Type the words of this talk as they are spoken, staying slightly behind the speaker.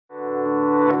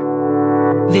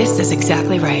This is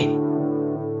exactly right.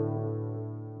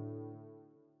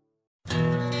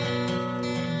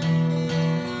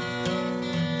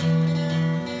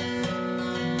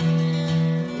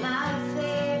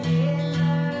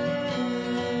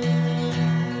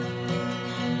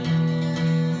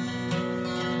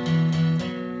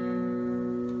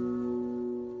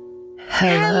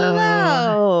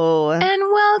 Hello. And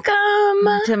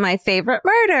welcome To my favorite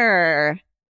murder.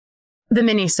 the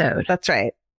Minisode. That's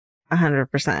right.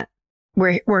 100%.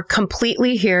 We're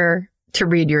completely here to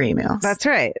read your emails. That's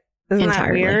right. Isn't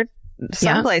Entirely. that weird?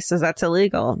 Some Yeah. places that's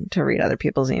illegal to read other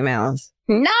people's emails.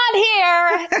 Not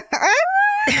here.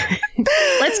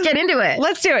 Let's get into it.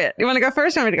 Let's do it. You want to go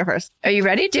first or want me to go first? Are you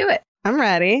ready? Do it. I'm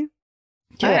ready.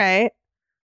 Do All it. right.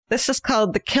 This is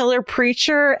called The Killer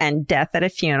Preacher and Death at a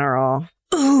Funeral.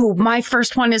 Ooh, my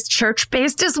first one is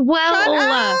church-based as well. Shut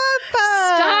up!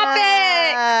 Stop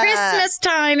it. Christmas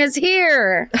time is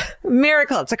here.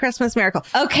 Miracle. It's a Christmas miracle.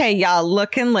 Okay, y'all,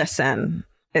 look and listen.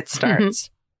 It starts.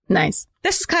 Nice.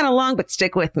 This is kind of long, but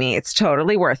stick with me. It's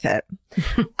totally worth it.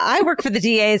 I work for the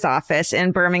DA's office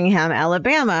in Birmingham,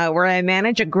 Alabama, where I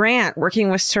manage a grant working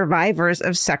with survivors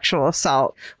of sexual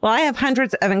assault. Well, I have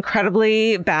hundreds of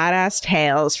incredibly badass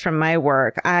tales from my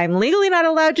work. I'm legally not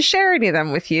allowed to share any of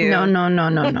them with you.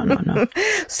 No.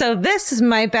 So this is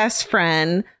my best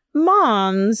friend,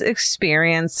 Mom's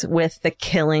experience with the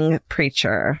killing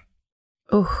preacher.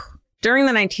 Ooh. During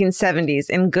the 1970s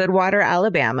in Goodwater,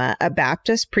 Alabama, a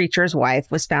Baptist preacher's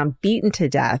wife was found beaten to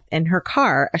death in her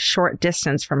car a short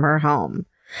distance from her home.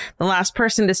 The last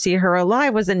person to see her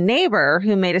alive was a neighbor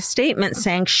who made a statement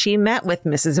saying she met with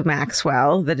Mrs.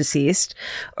 Maxwell, the deceased,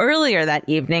 earlier that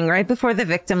evening, right before the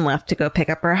victim left to go pick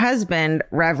up her husband,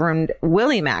 Reverend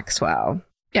Willie Maxwell.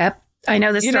 Yep. I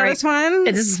know this You story. know this one?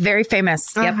 This is very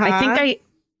famous. Yep. Uh-huh. I think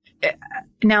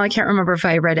now I can't remember if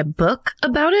I read a book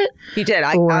about it. You did.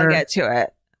 I'll get to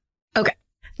it. Okay.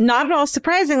 Not at all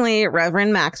surprisingly,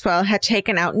 Reverend Maxwell had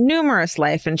taken out numerous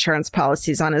life insurance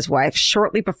policies on his wife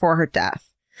shortly before her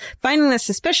death. Finding this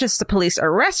suspicious, the police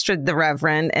arrested the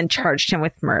Reverend and charged him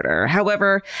with murder.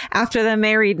 However, after the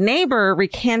married neighbor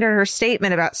recanted her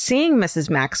statement about seeing Mrs.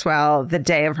 Maxwell the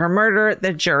day of her murder,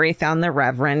 the jury found the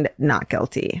Reverend not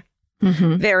guilty.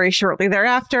 Mm-hmm. Very shortly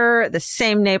thereafter, the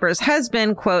same neighbor's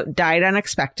husband, quote, died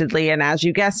unexpectedly. And as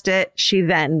you guessed it, she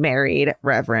then married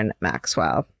Reverend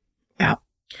Maxwell. Yeah.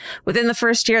 Within the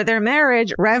first year of their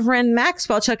marriage, Reverend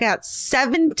Maxwell took out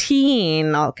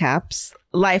 17, all caps,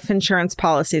 life insurance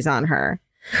policies on her.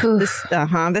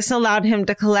 This allowed him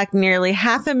to collect nearly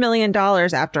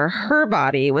 $500,000 after her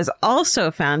body was also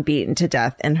found beaten to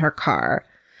death in her car.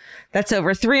 That's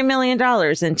over $3 million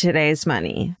in today's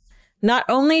money. Not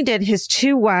only did his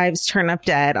two wives turn up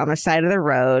dead on the side of the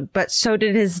road, but so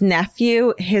did his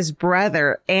nephew, his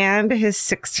brother, and his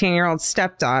 16-year-old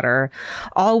stepdaughter,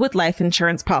 all with life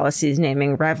insurance policies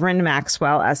naming Reverend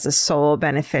Maxwell as the sole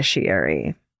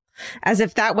beneficiary. As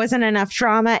if that wasn't enough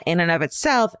drama in and of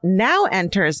itself, now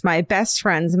enters my best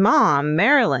friend's mom,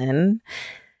 Marilyn.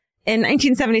 In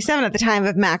 1977, at the time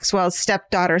of Maxwell's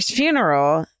stepdaughter's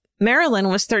funeral, Marilyn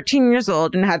was 13 years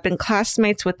old and had been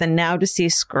classmates with the now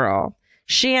deceased girl.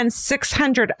 She and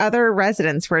 600 other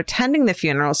residents were attending the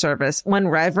funeral service when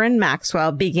Reverend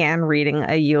Maxwell began reading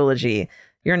a eulogy.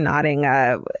 You're nodding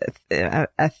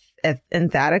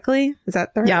emphatically? Is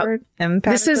that the right word?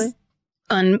 Emphatically? This is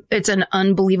it's an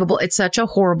unbelievable, it's such a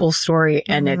horrible story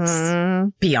and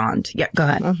it's beyond. Yeah, go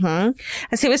ahead.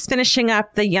 As he was finishing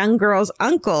up, the young girl's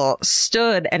uncle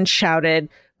stood and shouted,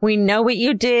 "We know what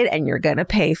you did and you're going to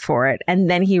pay for it." And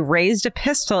then he raised a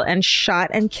pistol and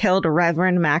shot and killed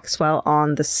Reverend Maxwell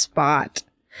on the spot.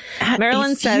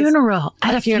 Marilyn says,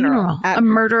 a funeral. A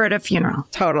murder at a funeral.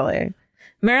 Totally.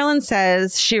 Marilyn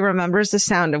says she remembers the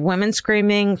sound of women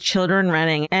screaming, children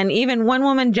running, and even one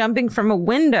woman jumping from a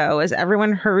window as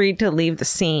everyone hurried to leave the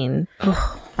scene.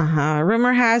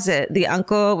 Rumor has it the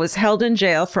uncle was held in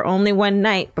jail for only one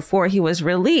night before he was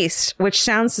released, which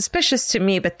sounds suspicious to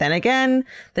me. But then again,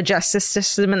 the justice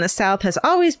system in the South has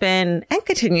always been and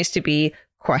continues to be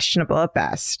questionable at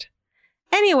best.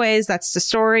 Anyways, that's the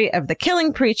story of the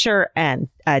killing preacher and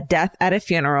death at a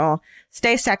funeral.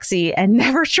 Stay sexy and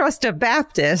never trust a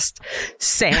Baptist,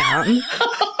 Sam.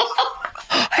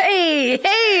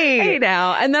 Hey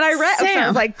now. And then I read, so I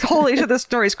was like, holy shit, this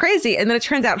story's crazy. And then it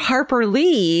turns out Harper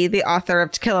Lee, the author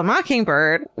of To Kill a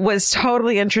Mockingbird, was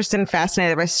totally interested and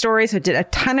fascinated by stories, so did a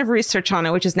ton of research on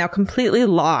it, which is now completely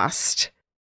lost.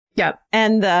 Yep.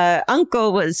 And the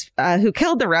uncle was who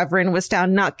killed the Reverend was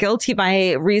found not guilty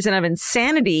by reason of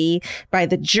insanity by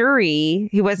the jury.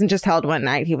 He wasn't just held one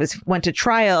night. He went to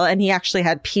trial, and he actually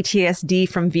had PTSD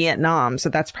from Vietnam. So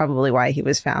that's probably why he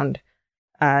was found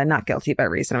not guilty by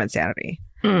reason of insanity.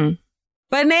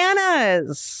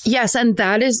 Bananas. Yes. And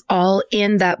that is all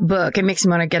in that book. It makes me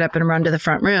want to get up and run to the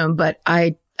front room, but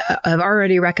I've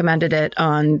already recommended it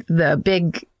on the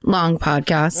big, long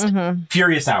podcast.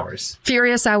 Furious Hours.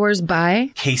 Furious Hours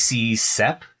by Casey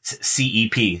Sepp,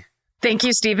 CEP. Thank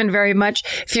you, Stephen, very much.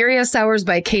 Furious Hours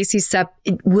by Casey Sepp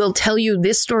will tell you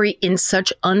this story in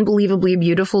such unbelievably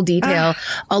beautiful detail,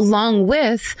 along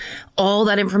with all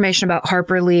that information about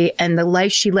Harper Lee and the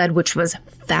life she led, which was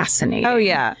fascinating. Oh,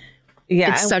 yeah.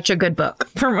 Yeah. It's such a good book.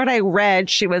 From what I read,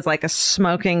 she was like a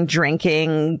smoking,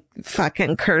 drinking,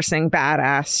 fucking cursing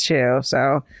badass too.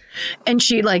 So, and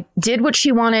she like did what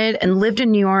she wanted and lived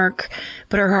in New York,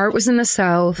 but her heart was in the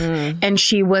South. And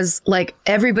she was like,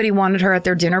 everybody wanted her at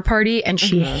their dinner party and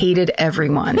she hated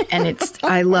everyone. And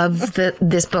I love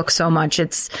this book so much.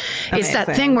 It's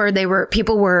that thing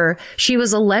where she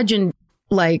was a legend.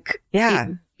 Like,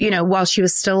 while she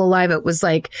was still alive, it was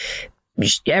like,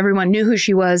 everyone knew who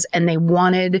she was and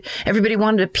everybody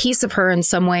wanted a piece of her in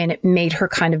some way. And it made her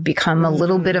kind of become a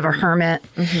little bit of a hermit.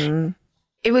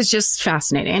 It was just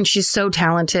fascinating. And she's so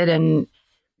talented. And,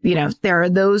 there are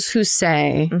those who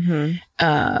say,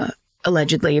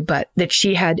 allegedly, but that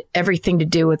she had everything to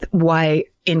do with why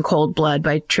In Cold Blood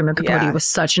by Truman Capote was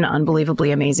such an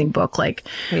unbelievably amazing book. Like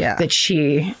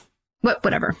that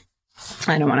whatever.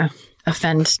 I don't want to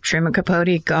offend Truman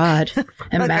Capote. God,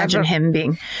 imagine him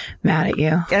being mad at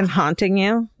you and haunting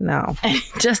you. No,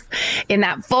 just in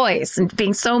that voice and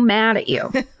being so mad at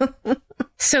you.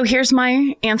 So here's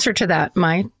my answer to that.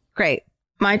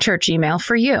 My church email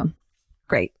for you.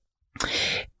 Great.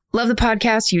 Love the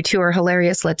podcast. You two are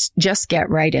hilarious. Let's just get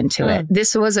right into it.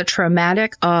 This was a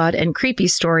traumatic, odd, and creepy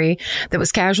story that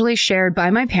was casually shared by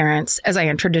my parents as I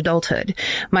entered adulthood.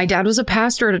 My dad was a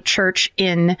pastor at a church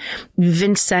in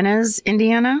Vincennes,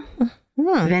 Indiana.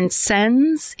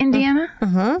 Vincennes, Indiana?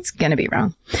 It's going to be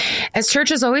wrong. As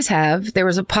churches always have, there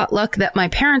was a potluck that my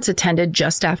parents attended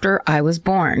just after I was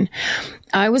born.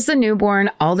 I was the newborn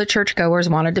all the churchgoers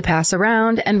wanted to pass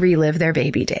around and relive their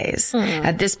baby days.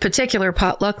 At this particular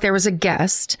potluck, there was a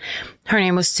guest. Her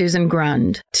name was Susan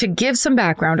Grund. To give some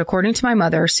background, according to my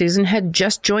mother, Susan had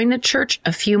just joined the church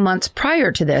a few months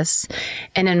prior to this.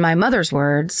 And in my mother's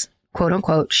words, quote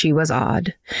unquote, she was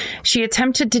odd. She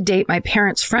attempted to date my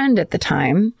parents' friend at the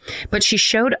time, but she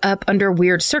showed up under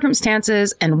weird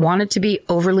circumstances and wanted to be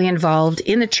overly involved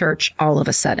in the church all of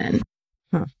a sudden.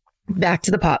 Back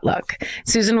to the potluck.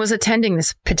 Susan was attending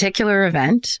this particular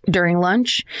event. During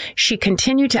lunch, she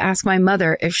continued to ask my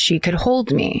mother if she could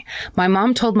hold me. My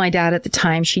mom told my dad at the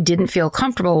time she didn't feel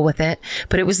comfortable with it,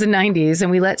 but it was the 90s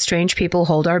and we let strange people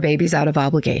hold our babies out of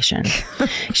obligation.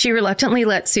 She reluctantly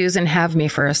let Susan have me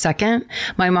for a second.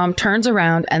 My mom turns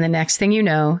around and the next thing you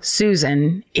know,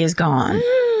 Susan is gone.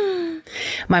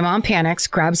 My mom panics,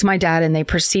 grabs my dad, and they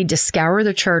proceed to scour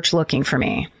the church looking for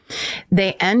me.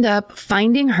 They end up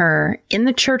finding her in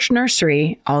the church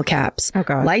nursery, all caps,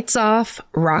 lights off,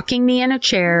 rocking me in a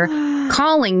chair,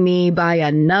 calling me by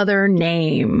another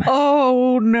name.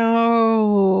 Oh,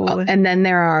 no. And then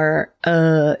there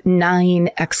are 9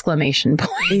 exclamation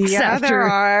points. Yeah, there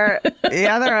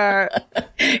are.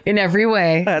 In every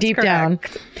way, That's deep correct. down.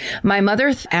 My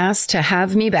mother asked to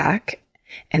have me back,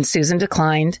 and Susan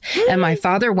declined, and my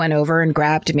father went over and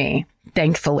grabbed me.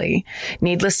 Thankfully.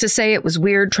 Needless to say, it was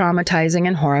weird, traumatizing,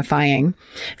 and horrifying.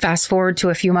 Fast forward to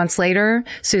a few months later,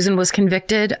 Susan was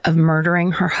convicted of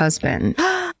murdering her husband.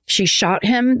 She shot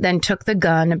him, then took the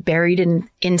gun buried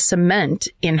in cement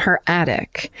in her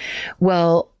attic.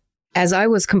 Well, as I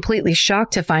was completely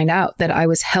shocked to find out that I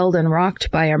was held and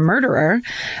rocked by a murderer,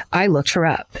 I looked her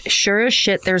up. Sure as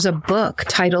shit, there's a book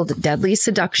titled Deadly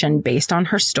Seduction based on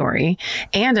her story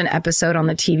and an episode on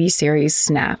the TV series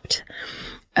Snapped.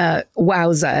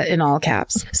 Wowza in all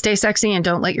caps. Stay sexy and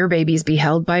don't let your babies be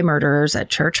held by murderers at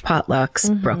church potlucks,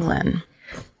 Brooklyn.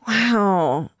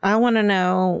 Wow. I want to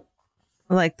know,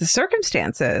 like, the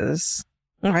circumstances.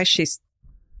 Why she's,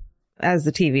 as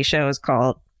the TV show is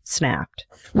called, snapped.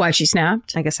 Why she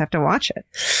snapped? I guess I have to watch it.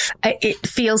 It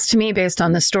feels to me, based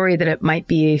on the story, that it might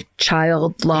be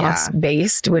child loss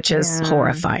based, which is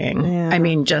horrifying. Yeah. I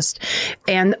mean, just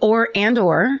or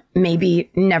maybe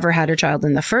never had a child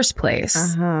in the first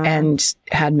place and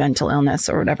had mental illness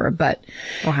or whatever. But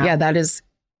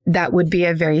that would be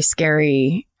a very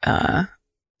scary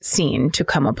scene to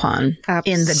come upon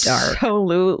in the dark.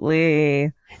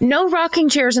 Absolutely. No rocking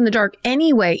chairs in the dark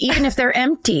anyway, even if they're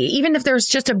empty, even if there's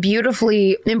just a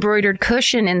beautifully embroidered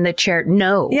cushion in the chair.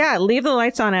 No. Yeah, leave the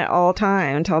lights on at all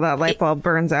time until that light bulb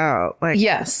burns out. Like,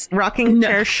 yes. Rocking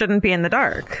chairs shouldn't be in the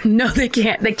dark. No, they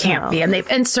can't. They can't be.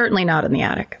 And certainly not in the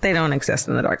attic. They don't exist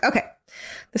in the dark. Okay.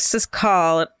 This is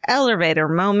called Elevator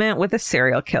Moment with a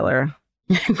Serial Killer.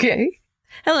 Okay.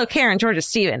 Hello, Karen, Georgia,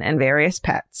 Steven, and various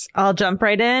pets. I'll jump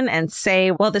right in and say,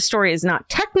 while the story is not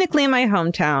technically my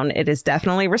hometown, it is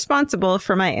definitely responsible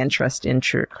for my interest in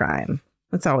true crime.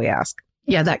 That's all we ask.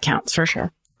 Yeah, that counts for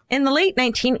sure. In the late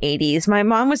 1980s, my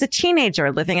mom was a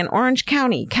teenager living in Orange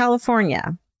County,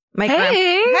 California.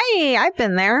 Hey, I've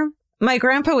been there. My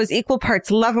grandpa was equal parts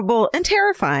lovable and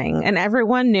terrifying, and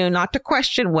everyone knew not to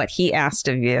question what he asked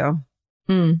of you.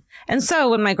 And so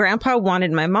when my grandpa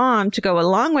wanted my mom to go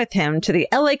along with him to the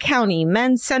LA County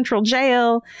Men's Central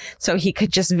Jail so he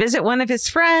could just visit one of his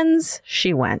friends,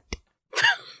 she went.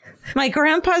 My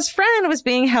grandpa's friend was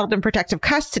being held in protective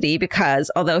custody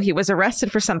because although he was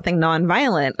arrested for something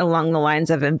nonviolent along the lines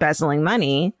of embezzling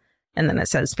money, and then it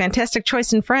says, fantastic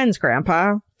choice in friends,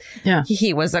 Grandpa. Yeah.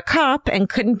 He was a cop and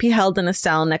couldn't be held in a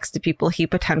cell next to people he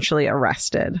potentially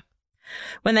arrested.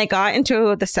 When they got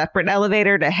into the separate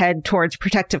elevator to head towards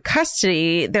protective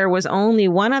custody, there was only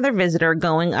one other visitor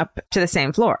going up to the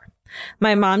same floor.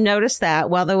 My mom noticed that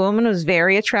while the woman was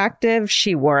very attractive,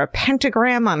 she wore a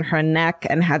pentagram on her neck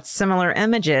and had similar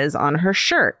images on her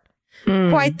shirt.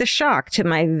 Quite the shock to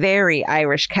my very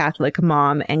Irish Catholic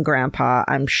mom and grandpa,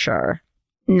 I'm sure.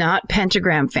 Not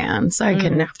pentagram fans, I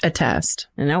can attest.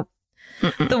 Nope.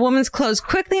 The woman's clothes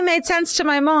quickly made sense to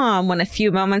my mom when a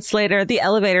few moments later, the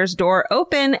elevator's door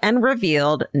opened and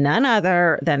revealed none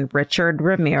other than Richard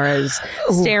Ramirez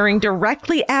staring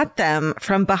directly at them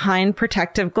from behind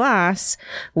protective glass,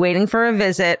 waiting for a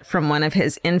visit from one of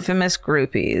his infamous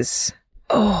groupies.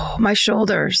 Oh, my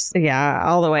shoulders. Yeah,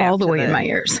 all the way in my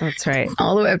ears. That's right.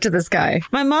 All the way up to this guy.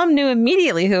 My mom knew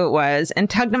immediately who it was and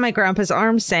tugged on my grandpa's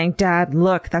arm saying, Dad,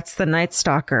 look, that's the Night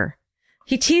Stalker.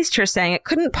 He teased her, saying it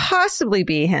couldn't possibly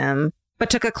be him, but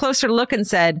took a closer look and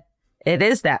said, it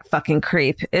is that fucking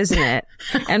creep, isn't it?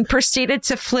 And proceeded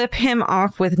to flip him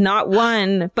off with not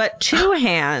one, but two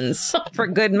hands for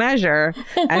good measure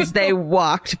as they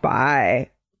walked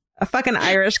by. A fucking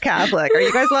Irish Catholic. Are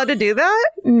you guys allowed to do that?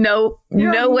 No,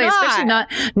 You're no way. not. Especially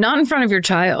not in front of your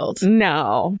child.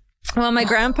 No. Well, my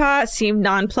grandpa seemed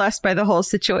nonplussed by the whole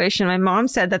situation. My mom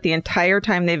said that the entire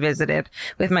time they visited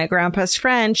with my grandpa's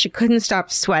friend, she couldn't stop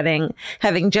sweating,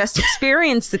 having just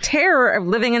experienced the terror of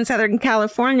living in Southern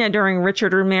California during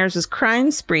Richard Ramirez's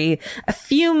crime spree a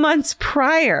few months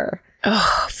prior.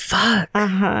 Oh, fuck.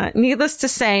 Needless to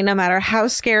say, no matter how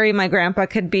scary my grandpa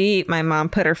could be, my mom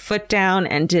put her foot down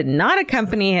and did not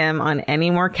accompany him on any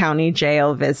more county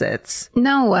jail visits.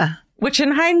 No. Which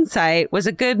in hindsight was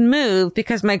a good move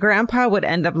because my grandpa would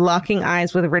end up locking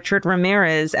eyes with Richard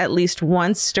Ramirez at least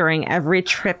once during every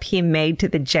trip he made to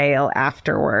the jail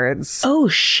afterwards. Oh,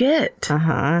 shit.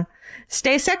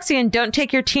 Stay sexy and don't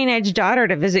take your teenage daughter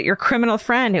to visit your criminal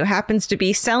friend who happens to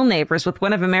be cell neighbors with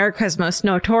one of America's most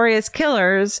notorious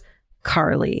killers,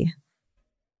 Carly.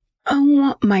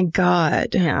 Oh, my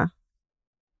God. Yeah.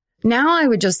 Now I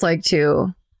would just like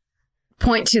to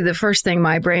point to the first thing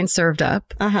my brain served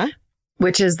up.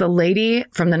 Which is the lady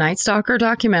from the Night Stalker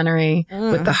documentary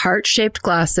with the heart-shaped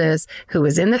glasses who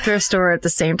was in the thrift store at the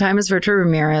same time as Richard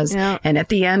Ramirez. Yep. And at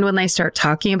the end, when they start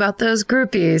talking about those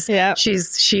groupies,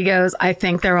 she goes, I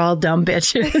think they're all dumb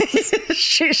bitches.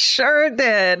 She sure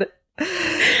did.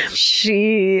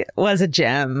 She was a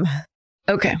gem.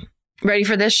 Okay. Ready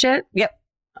for this shit? Yep.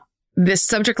 This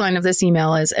subject line of this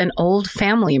email is an old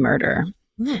family murder.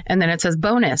 And then it says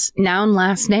bonus, noun,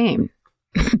 last name.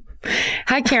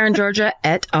 Hi, Karen, Georgia,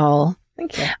 et al.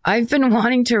 Thank you. I've been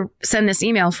wanting to send this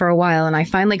email for a while, and I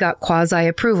finally got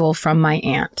quasi-approval from my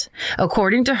aunt.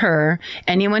 According to her,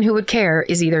 anyone who would care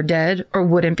is either dead or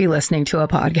wouldn't be listening to a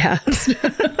podcast.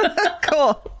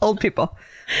 Cool. Old people.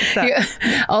 Yeah.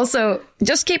 Also,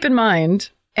 just keep in mind,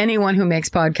 anyone who makes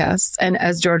podcasts, and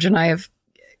as George and I have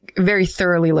very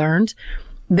thoroughly learned,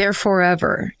 they're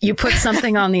forever. You put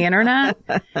something on the internet,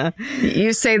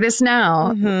 you say this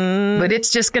now, but it's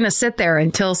just going to sit there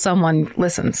until someone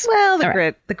listens. Well,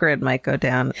 the grid might go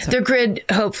down. The grid,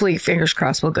 hopefully, fingers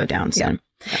crossed, will go down soon.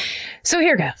 Yeah. So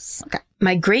here goes. Okay.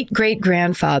 My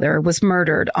great-great-grandfather was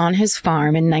murdered on his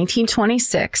farm in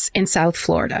 1926 in South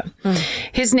Florida.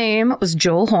 His name was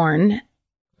Joel Horn.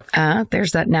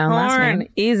 There's that noun last name.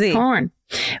 Easy. Horn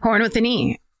with an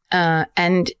E.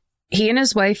 And he and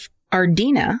his wife,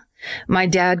 Ardina, my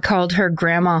dad called her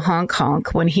Grandma Honk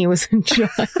Honk when he was a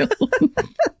child,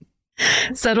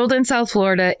 settled in South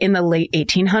Florida in the late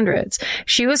 1800s.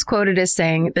 She was quoted as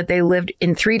saying that they lived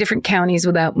in 3 different counties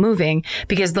without moving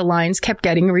because the lines kept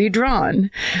getting redrawn.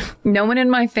 No one in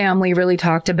my family really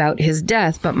talked about his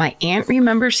death, but my aunt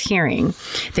remembers hearing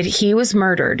that he was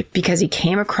murdered because he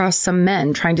came across some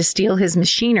men trying to steal his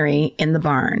machinery in the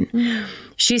barn.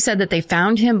 She said that they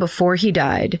found him before he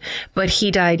died, but he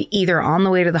died either on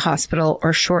the way to the hospital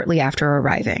or shortly after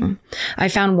arriving. I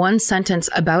found one sentence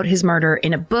about his murder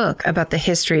in a book about the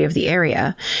history of the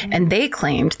area, and they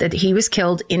claimed that he was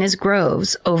killed in his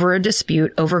groves over a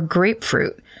dispute over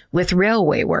grapefruit with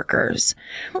railway workers.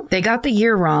 They got the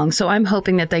year wrong, so I'm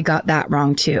hoping that they got that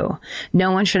wrong too.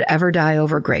 No one should ever die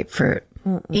over grapefruit.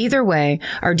 Either way,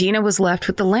 Ardina was left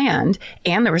with the land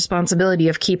and the responsibility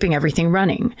of keeping everything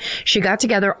running. She got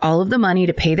together all of the money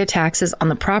to pay the taxes on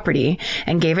the property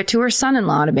and gave it to her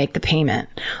son-in-law to make the payment.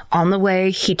 On the way,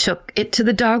 he took it to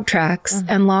the dog tracks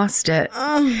and lost it.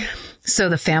 So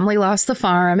the family lost the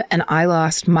farm, and I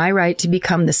lost my right to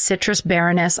become the citrus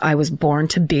baroness I was born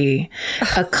to be.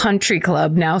 A country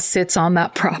club now sits on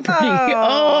that property.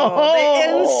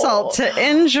 The insult to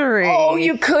injury. Oh,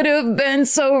 you could have been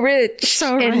so rich.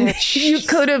 So rich. You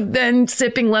could have been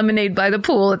sipping lemonade by the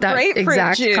pool at that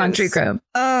exact juice. Country club.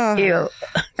 Ew.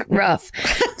 Rough.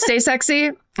 Stay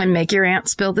sexy and make your aunt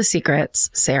spill the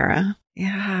secrets, Sarah.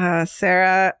 Yeah,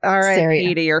 Sarah.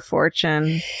 R.I.P. to your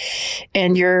fortune.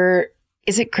 And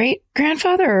is it great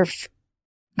grandfather or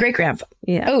great grandfather?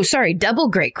 Yeah. Oh, sorry. Double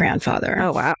great grandfather.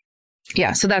 Oh, wow.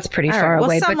 Yeah. So that's pretty far away.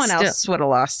 Well, someone but else would have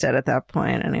lost it at that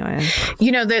point anyway.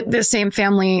 You know, the same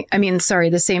family. I mean, sorry,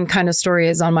 the same kind of story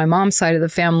as on my mom's side of the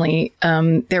family.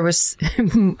 There was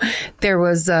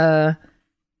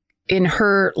in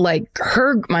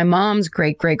my mom's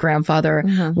great grandfather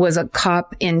was a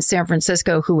cop in San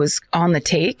Francisco who was on the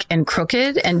take and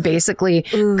crooked and basically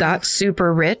got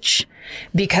super rich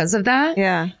because of that.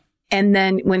 Yeah. And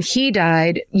then when he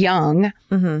died young,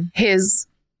 his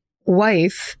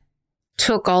wife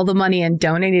took all the money and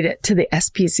donated it to the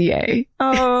SPCA.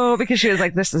 Oh, because she was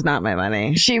like, this is not my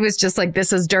money. She was just like,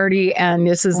 this is dirty and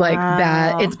this is like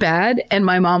bad. It's bad. And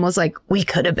my mom was like, we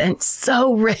could have been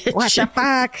so rich. What the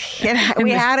fuck?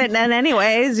 We had it then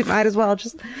anyways. You might as well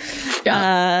just...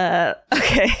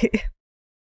 Okay.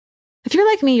 If you're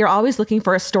like me, you're always looking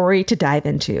for a story to dive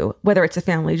into. Whether it's a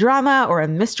family drama or a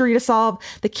mystery to solve,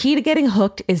 the key to getting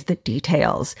hooked is the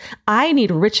details. I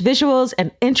need rich visuals and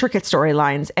intricate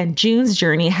storylines, and June's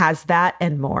Journey has that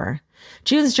and more.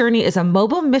 June's Journey is a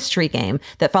mobile mystery game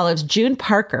that follows June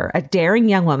Parker, a daring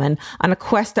young woman, on a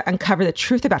quest to uncover the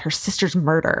truth about her sister's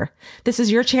murder. This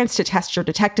is your chance to test your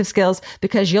detective skills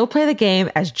because you'll play the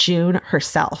game as June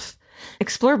herself.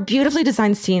 Explore beautifully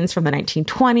designed scenes from the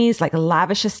 1920s, like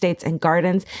lavish estates and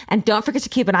gardens, and don't forget to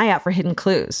keep an eye out for hidden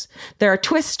clues. There are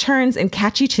twists, turns, and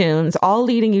catchy tunes, all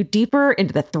leading you deeper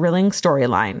into the thrilling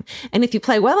storyline. And if you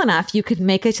play well enough, you could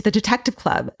make it to the Detective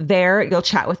Club. There, you'll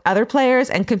chat with other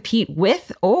players and compete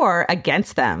with or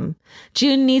against them.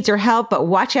 June needs your help, but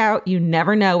watch out, you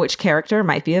never know which character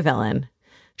might be a villain.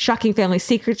 Shocking family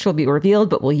secrets will be revealed,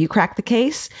 but will you crack the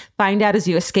case? Find out as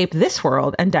you escape this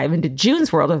world and dive into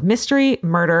June's world of mystery,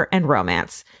 murder, and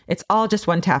romance. It's all just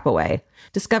one tap away.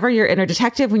 Discover your inner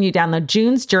detective when you download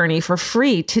June's Journey for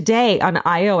free today on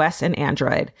iOS and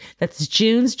Android. That's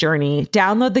June's Journey.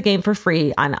 Download the game for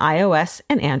free on iOS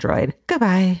and Android.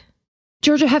 Goodbye.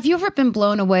 Georgia, have you ever been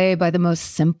blown away by the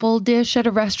most simple dish at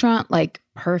a restaurant, like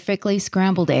perfectly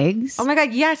scrambled eggs? Oh my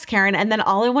God, yes, Karen. And then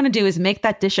all I want to do is make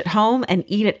that dish at home and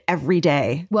eat it every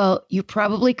day. Well, you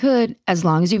probably could, as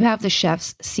long as you have the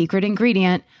chef's secret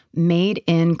ingredient, Made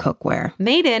in Cookware.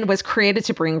 Made in was created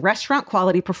to bring restaurant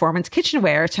quality performance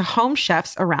kitchenware to home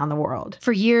chefs around the world.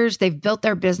 For years, they've built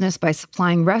their business by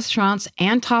supplying restaurants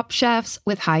and top chefs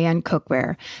with high-end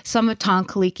cookware. Some of Tom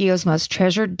Colicchio's most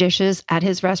treasured dishes at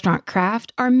his restaurant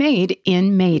Craft are made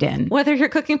in Made in. Whether you're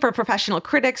cooking for professional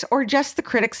critics or just the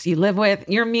critics you live with,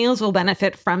 your meals will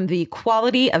benefit from the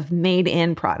quality of Made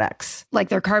in products. Like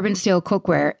their carbon steel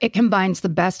cookware, it combines the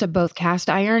best of both cast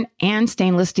iron and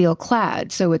stainless steel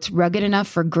clad, so it's rugged enough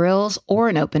for grills or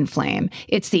an open flame.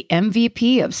 It's the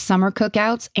MVP of summer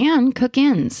cookouts and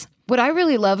cook-ins. What I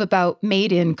really love about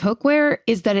Made in Cookware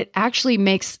is that it actually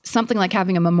makes something like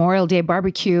having a Memorial Day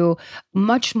barbecue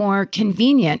much more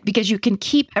convenient because you can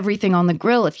keep everything on the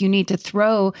grill. If you need to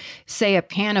throw, say, a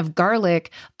pan of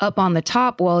garlic up on the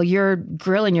top while you're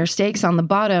grilling your steaks on the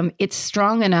bottom, it's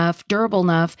strong enough, durable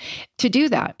enough to do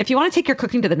that. If you want to take your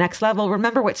cooking to the next level,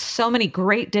 remember what so many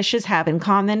great dishes have in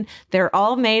common. They're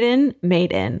all made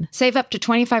in. Save up to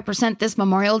 25% this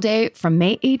Memorial Day from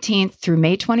May 18th through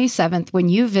May 27th when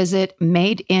you visit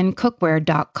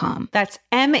madeincookware.com. That's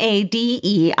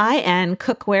MADEIN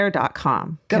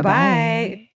cookware.com.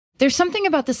 Goodbye. There's something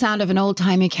about the sound of an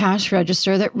old-timey cash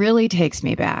register that really takes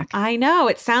me back. I know.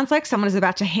 It sounds like someone is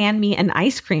about to hand me an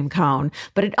ice cream cone,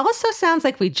 but it also sounds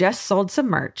like we just sold some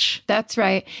merch. That's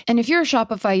right. And if you're a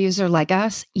Shopify user like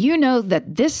us, you know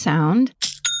that this sound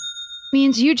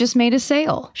means you just made a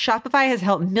sale. Shopify has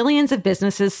helped millions of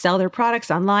businesses sell their products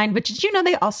online, but did you know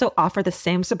they also offer the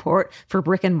same support for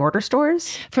brick and mortar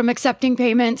stores? From accepting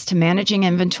payments to managing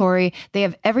inventory, they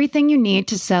have everything you need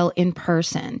to sell in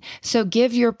person. So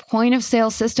give your point of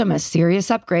sale system a serious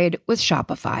upgrade with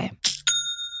Shopify.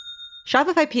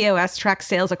 Shopify POS tracks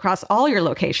sales across all your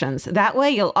locations. That way,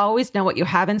 you'll always know what you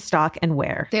have in stock and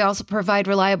where. They also provide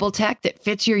reliable tech that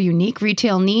fits your unique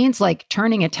retail needs, like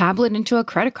turning a tablet into a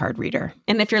credit card reader.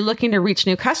 And if you're looking to reach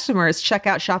new customers, check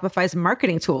out Shopify's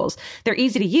marketing tools. They're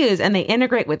easy to use, and they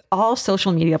integrate with all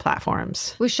social media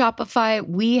platforms. With Shopify,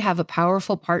 we have a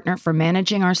powerful partner for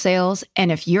managing our sales.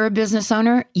 And if you're a business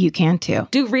owner, you can too.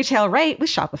 Do retail right with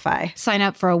Shopify. Sign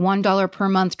up for a $1 per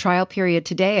month trial period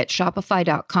today at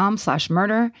shopify.com/murder.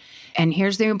 And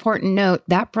here's the important note.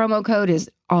 That promo code is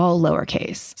all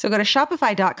lowercase. So go to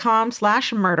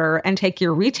shopify.com/murder and take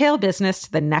your retail business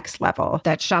to the next level.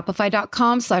 That's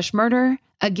shopify.com/murder.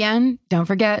 Again, don't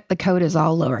forget the code is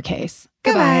all lowercase.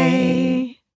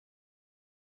 Goodbye.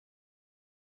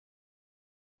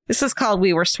 This is called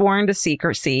We Were Sworn to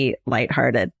Secrecy,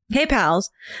 Lighthearted. Hey, pals.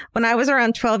 When I was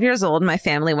around 12 years old, my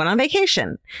family went on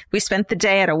vacation. We spent the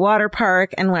day at a water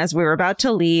park, and as we were about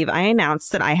to leave, I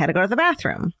announced that I had to go to the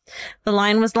bathroom. The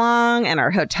line was long, and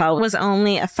our hotel was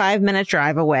only a 5-minute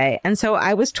drive away, and so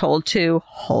I was told to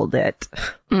hold it.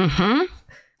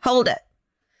 Hold it.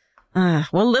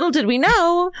 Well, little did we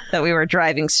know that we were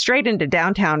driving straight into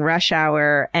downtown rush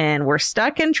hour and were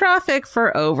stuck in traffic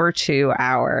for over 2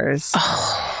 hours.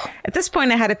 At this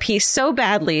point, I had to pee so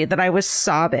badly that I was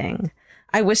sobbing.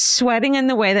 I was sweating in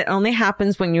the way that only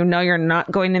happens when you know you're not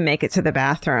going to make it to the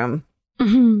bathroom.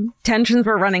 Tensions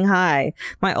were running high.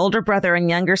 My older brother and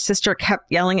younger sister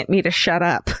kept yelling at me to shut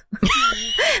up.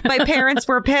 My parents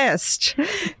were pissed.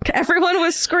 Everyone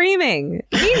was screaming.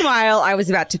 Meanwhile, I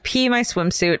was about to pee my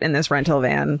swimsuit in this rental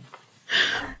van.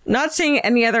 Not seeing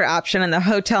any other option and the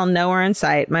hotel nowhere in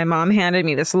sight, my mom handed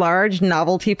me this large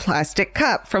novelty plastic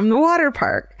cup from the water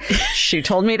park. She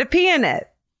told me to pee in it.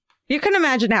 You can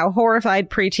imagine how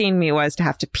horrified preteen me was to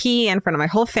have to pee in front of my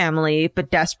whole family, but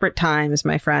desperate times,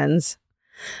 my friends.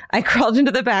 I crawled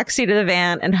into the backseat of the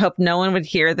van and hoped no one would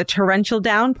hear the torrential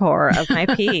downpour of my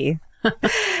pee.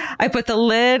 I put the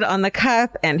lid on the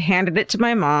cup and handed it to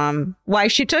my mom. Why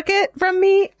she took it from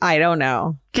me, I don't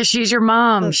know. Because she's your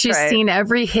mom. That's She's right. seen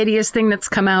every hideous thing that's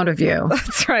come out of you.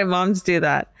 That's right. Moms do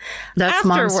that. That's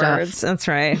mom Afterwards, stuff. that's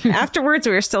right. Afterwards,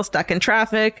 we were still stuck in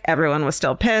traffic. Everyone was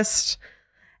still pissed.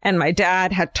 And my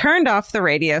dad had turned off the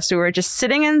radio. So we were just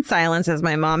sitting in silence as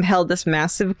my mom held this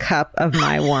massive cup of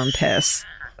my warm piss.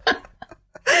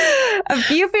 A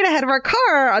few feet ahead of our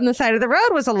car on the side of the road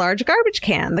was a large garbage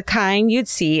can, the kind you'd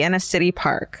see in a city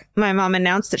park. My mom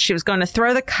announced that she was going to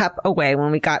throw the cup away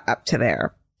when we got up to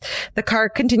there. The car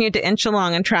continued to inch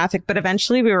along in traffic, but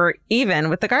eventually we were even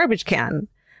with the garbage can.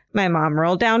 My mom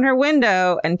rolled down her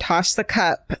window and tossed the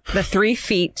cup the 3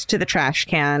 feet to the trash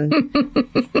can.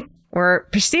 We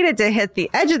proceeded to hit the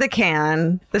edge of the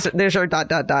can. There's our ...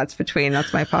 between.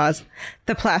 That's my pause.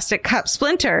 The plastic cup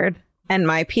splintered. And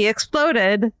my pee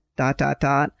exploded, ...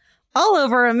 all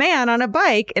over a man on a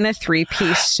bike in a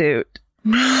 3-piece suit.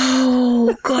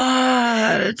 Oh,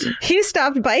 God. He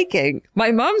stopped biking.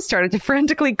 My mom started to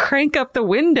frantically crank up the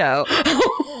window.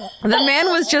 The man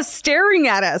was just staring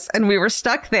at us, and we were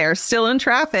stuck there, still in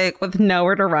traffic, with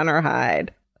nowhere to run or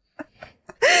hide.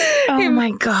 Oh, my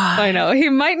God. I know. He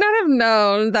might not have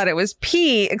known that it was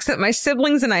pee, except my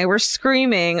siblings and I were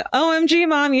screaming, "OMG,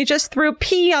 Mom, you just threw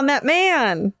pee on that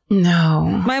man." No.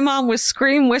 My mom was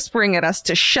whispering at us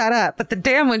to shut up, but the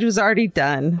damage was already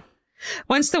done.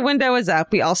 Once the window was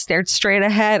up, we all stared straight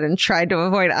ahead and tried to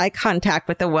avoid eye contact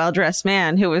with the well-dressed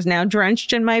man who was now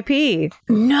drenched in my pee.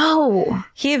 No.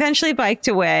 He eventually biked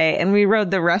away, and we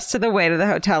rode the rest of the way to the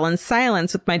hotel in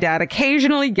silence, with my dad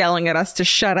occasionally yelling at us to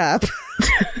shut up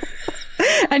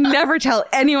and never tell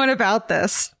anyone about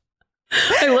this.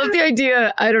 I love the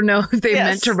idea. I don't know if they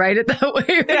meant to write it that way.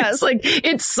 Yes. It's like,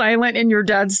 it's silent and your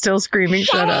dad's still screaming,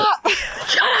 shut up.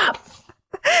 Shut up.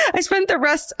 I spent the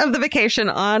rest of the vacation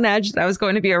on edge that I was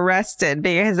going to be arrested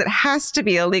because it has to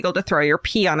be illegal to throw your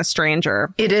pee on a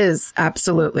stranger. It is.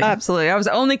 Absolutely. Absolutely. I was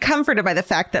only comforted by the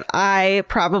fact that I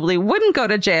probably wouldn't go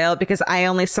to jail because I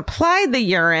only supplied the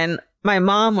urine. My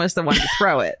mom was the one to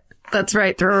throw it. That's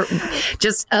right. Throw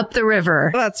just up the river.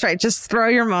 That's right. Just throw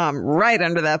your mom right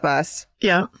under that bus.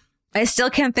 Yeah. I still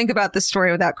can't think about this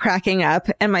story without cracking up,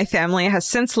 and my family has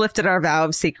since lifted our vow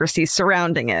of secrecy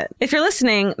surrounding it. If you're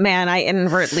listening, man, I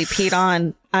inadvertently peed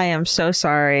on. I am so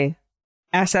sorry.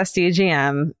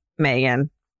 SSDGM, Megan.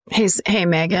 Hey,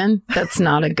 Megan, that's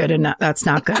not good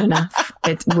enough.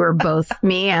 We're both,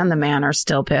 me and the man are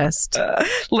still pissed.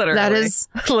 Literally. That is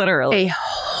literally a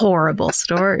horrible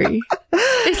story.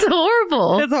 It's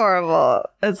horrible. It's horrible.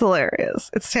 It's hilarious.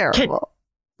 It's terrible.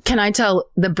 Can I tell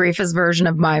the briefest version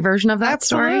of my version of that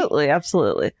story?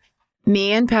 Absolutely.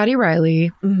 Me and Patty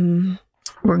Riley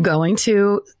were going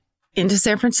into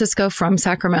San Francisco from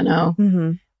Sacramento.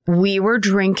 Mm-hmm. We were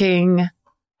drinking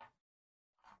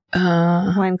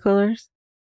wine coolers.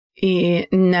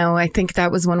 No, I think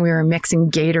that was when we were mixing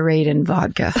Gatorade and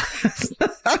vodka.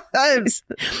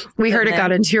 We heard it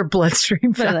got into your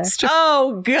bloodstream faster.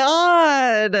 Oh,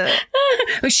 God.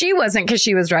 She wasn't because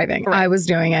she was driving. Right. I was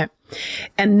doing it.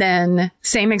 And then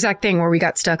same exact thing where we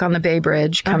got stuck on the Bay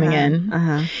Bridge coming in.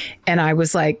 And I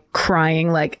was like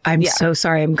crying, like, I'm so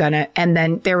sorry. And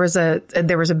then there was a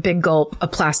big gulp, a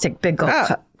plastic big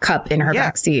gulp cup in her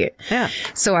back seat. Yeah.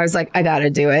 So I was like, I got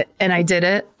to do it. And I did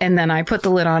it. And then I put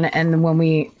the lid on it. And when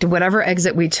we did whatever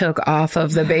exit we took off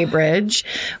of the Bay Bridge,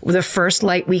 the first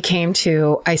light we came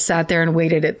to, I sat there and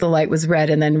waited. The light was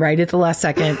red. And then right at the last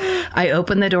second, I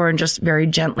opened the door and just very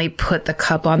gently put the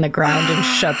cup on the ground and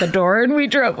shut the door. And we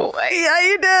drove away. Yeah,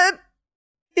 you did.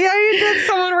 Yeah, you did.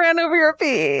 Someone ran over your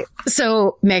pee.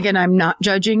 So, Megan, I'm not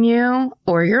judging you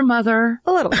or your mother.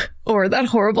 A little. Or that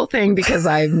horrible thing because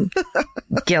I'm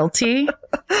guilty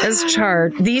as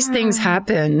charged. These things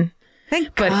happen.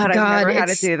 Thank God, I've never had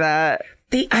to do that.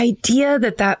 The idea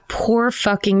that poor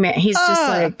fucking man, he's just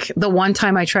like, the one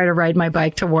time I try to ride my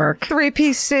bike to work.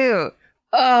 3-piece suit.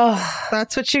 Oh.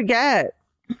 That's what you get.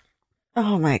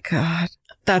 Oh, my God.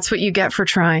 That's what you get for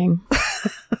trying.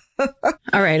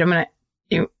 All right,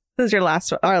 this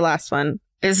is our last one.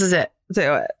 This is it.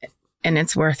 Do it. And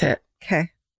it's worth it. Okay.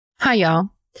 Hi,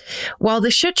 y'all. While the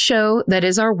shit show that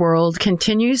is our world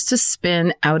continues to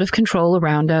spin out of control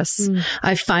around us,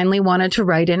 I finally wanted to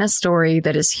write in a story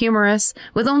that is humorous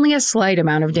with only a slight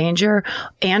amount of danger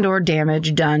and or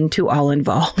damage done to all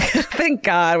involved. Thank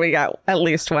God we got at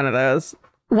least one of those.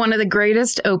 One of the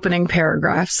greatest opening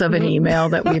paragraphs of an email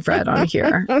that we've read on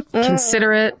here.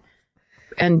 Considerate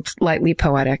and lightly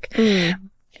poetic.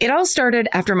 It all started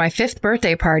after my 5th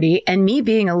birthday party, and me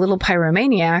being a little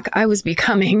pyromaniac, I was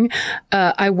becoming,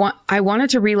 I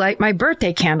wanted to relight my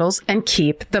birthday candles and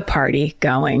keep the party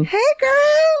going. Hey,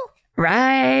 girl!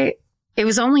 Right. It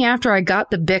was only after I got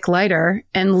the Bic lighter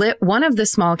and lit one of the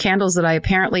small candles that I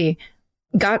apparently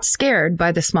got scared by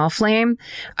the small flame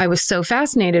I was so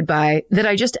fascinated by that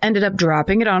I just ended up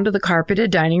dropping it onto the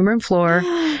carpeted dining room floor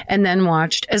and then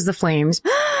watched as the flames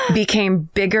became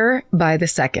bigger by the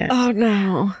second. Oh,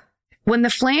 no. When the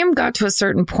flame got to a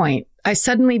certain point, I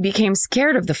suddenly became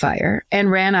scared of the fire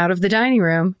and ran out of the dining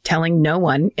room, telling no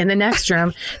one in the next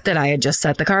room that I had just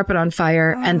set the carpet on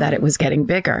fire and that it was getting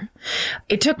bigger.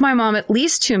 It took my mom at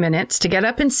least 2 minutes to get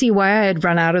up and see why I had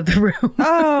run out of the room.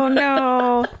 Oh,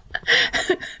 no.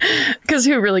 Because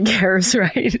who really cares,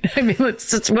 right? I mean,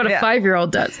 it's just what a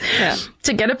 5-year-old does. Yeah.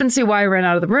 To get up and see why I ran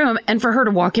out of the room and for her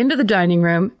to walk into the dining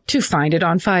room to find it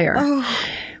on fire. Oh.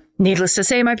 Needless to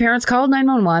say, my parents called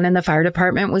 911 and the fire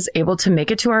department was able to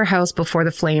make it to our house before the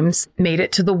flames made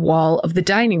it to the wall of the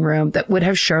dining room that would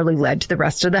have surely led to the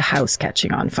rest of the house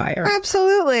catching on fire.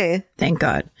 Absolutely. Thank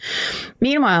God.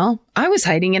 Meanwhile, I was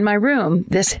hiding in my room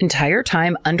this entire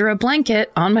time under a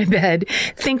blanket on my bed,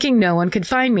 thinking no one could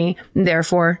find me.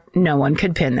 Therefore, no one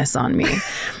could pin this on me.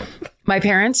 My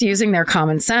parents, using their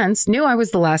common sense, knew I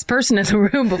was the last person in the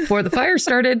room before the fire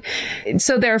started.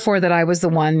 So therefore that I was the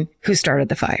one who started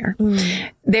the fire.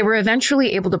 They were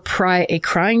eventually able to pry a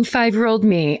crying 5-year-old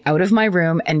me out of my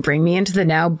room and bring me into the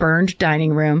now burned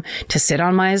dining room to sit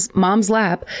on my mom's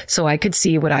lap so I could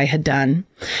see what I had done.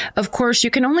 Of course, you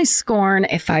can only scorn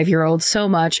a 5-year-old so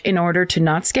much in order to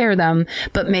not scare them,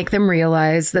 but make them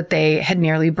realize that they had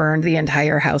nearly burned the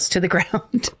entire house to the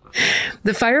ground.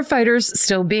 The firefighters,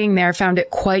 still being there, found it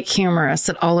quite humorous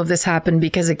that all of this happened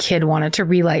because a kid wanted to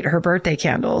relight her birthday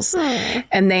candles.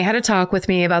 And they had a talk with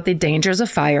me about the dangers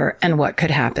of fire and what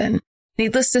could happen.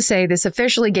 Needless to say, this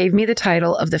officially gave me the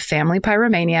title of the family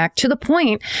pyromaniac to the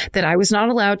point that I was not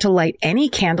allowed to light any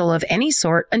candle of any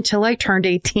sort until I turned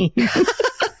 18. It's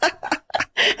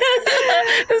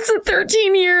a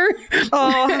 13-year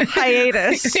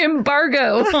hiatus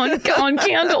embargo on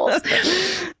candles.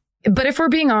 But if we're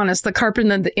being honest, the carpet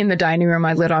in the dining room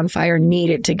I lit on fire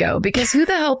needed to go, because who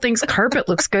the hell thinks carpet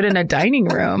looks good in a dining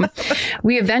room?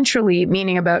 We eventually,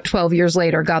 meaning about 12 years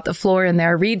later, got the floor in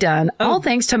there redone, all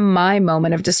thanks to my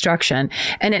moment of destruction.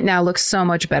 And it now looks so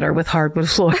much better with hardwood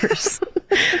floors.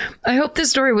 I hope this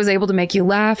story was able to make you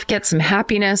laugh, get some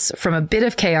happiness from a bit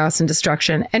of chaos and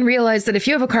destruction, and realize that if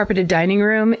you have a carpeted dining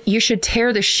room, you should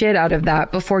tear the shit out of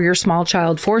that before your small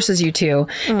child forces you to,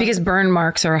 because burn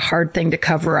marks are a hard thing to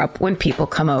cover up when people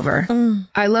come over.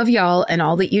 I love y'all and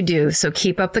all that you do, so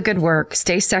keep up the good work,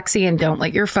 stay sexy, and don't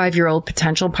let your 5-year-old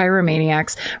potential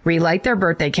pyromaniacs relight their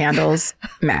birthday candles.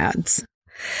 Mads,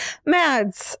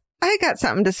 I got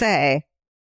something to say.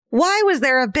 Why was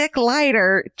there a Bic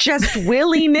lighter just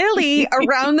willy-nilly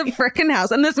around the frickin' house?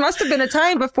 And this must have been a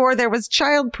time before there was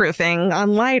childproofing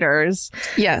on lighters.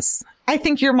 Yes. I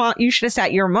think you should have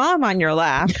sat your mom on your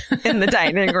lap in the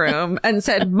dining room and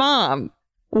said, Mom,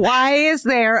 why is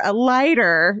there a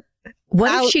lighter?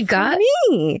 What if she got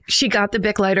me? She got the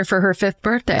Bic lighter for her 5th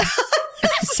birthday.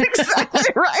 That's exactly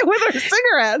right, with her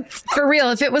cigarettes. For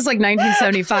real, if it was like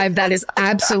 1975, that is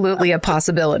absolutely a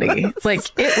possibility. Like,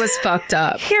 it was fucked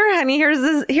up. Here, honey, here's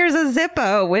a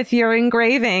Zippo with your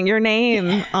engraving, your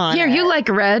name on Here, it. you like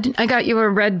red. I got you a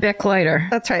red Bic lighter.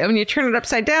 That's right. When you turn it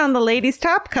upside down, the lady's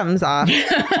top comes off.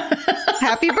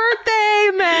 Happy birthday,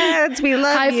 Mads. We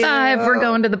love you. High five. We're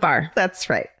going to the bar. That's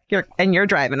right. You're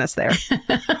driving us there.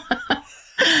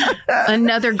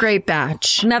 Another great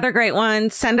batch. Another great one.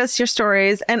 Send us your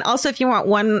stories. And also, if you want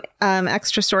one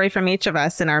extra story from each of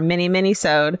us in our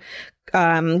minisode,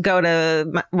 go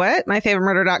to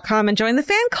myfavoritmurder.com and join the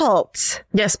fan cult.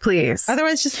 Yes, please.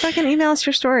 Otherwise, just fucking email us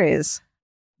your stories.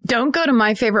 Don't go to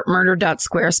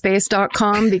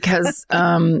myfavoritemurder.squarespace.com because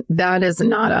that is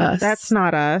not us. That's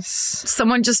not us.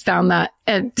 Someone just found that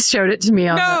and showed it to me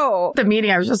on the meeting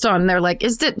I was just on. And they're like,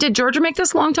 did Georgia make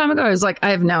this a long time ago? I was like,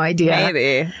 I have no idea.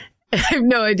 Maybe. I have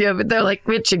no idea, but they're like,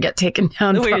 it should get taken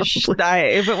down.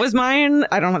 If it was mine,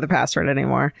 I don't have the password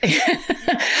anymore.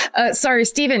 Sorry,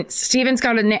 Steven. Steven's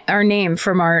got our name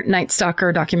from our Night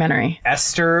Stalker documentary.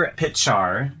 Esther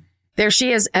Pitchar. There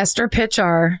she is, Esther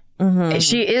Pitchar. Mm-hmm.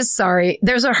 She is sorry.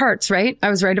 There's our hearts, right? I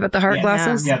was right about the heart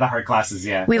glasses. Yeah, the heart glasses.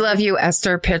 Yeah. We love you,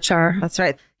 Esther Pitchar. That's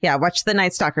right. Yeah. Watch the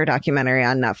Night Stalker documentary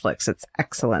on Netflix. It's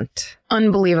excellent.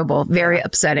 Unbelievable. Very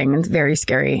upsetting and very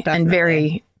scary. Definitely. And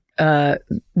very, the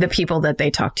people that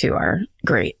they talk to are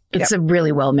great. It's a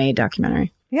really well-made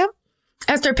documentary. Yep.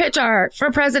 Esther Pitchar for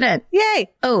president.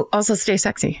 Yay. Oh, also stay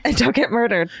sexy. And don't get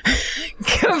murdered.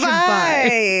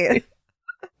 Goodbye.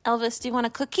 Elvis, do you want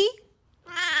a cookie?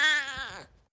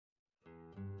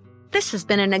 This has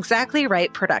been an Exactly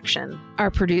Right production.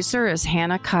 Our producer is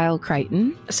Hannah Kyle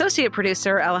Crichton. Associate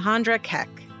producer, Alejandra Keck.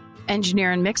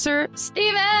 Engineer and mixer,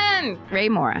 Steven Ray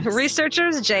Morris.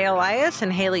 Researchers, Jay Elias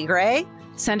and Haley Gray.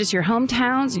 Send us your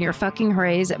hometowns and your fucking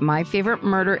hoorays at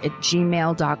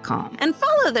myfavoritemurder@gmail.com. And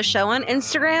follow the show on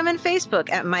Instagram and Facebook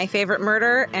at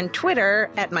myfavoritemurder and Twitter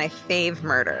at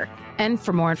myfavemurder. And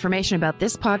for more information about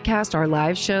this podcast, our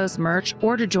live shows, merch,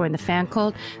 or to join the fan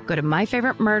cult, go to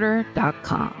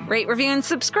myfavoritemurder.com. Rate, review, and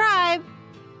subscribe.